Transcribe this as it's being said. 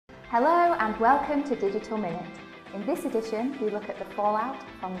Hello and welcome to Digital Minute. In this edition, we look at the fallout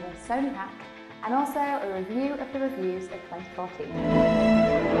from the Sony hack and also a review of the reviews of 2014.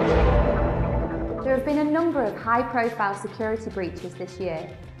 There have been a number of high-profile security breaches this year,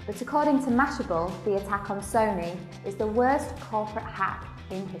 but according to Mashable, the attack on Sony is the worst corporate hack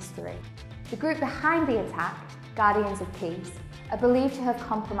in history. The group behind the attack, Guardians of Peace, are believed to have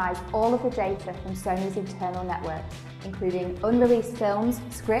compromised all of the data from Sony's internal networks, including unreleased films,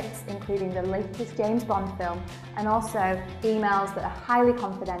 scripts, including the latest James Bond film, and also emails that are highly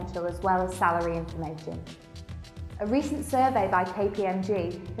confidential as well as salary information. A recent survey by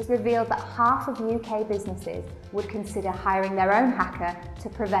KPMG has revealed that half of UK businesses would consider hiring their own hacker to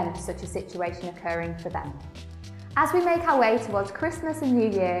prevent such a situation occurring for them. As we make our way towards Christmas and New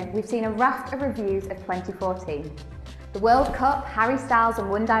Year, we've seen a raft of reviews of 2014. The World Cup, Harry Styles and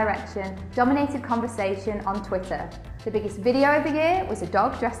One Direction dominated conversation on Twitter. The biggest video of the year was a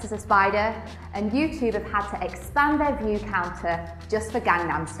dog dressed as a spider, and YouTube have had to expand their view counter just for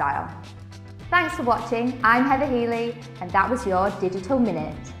Gangnam Style. Thanks for watching, I'm Heather Healy, and that was your Digital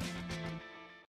Minute.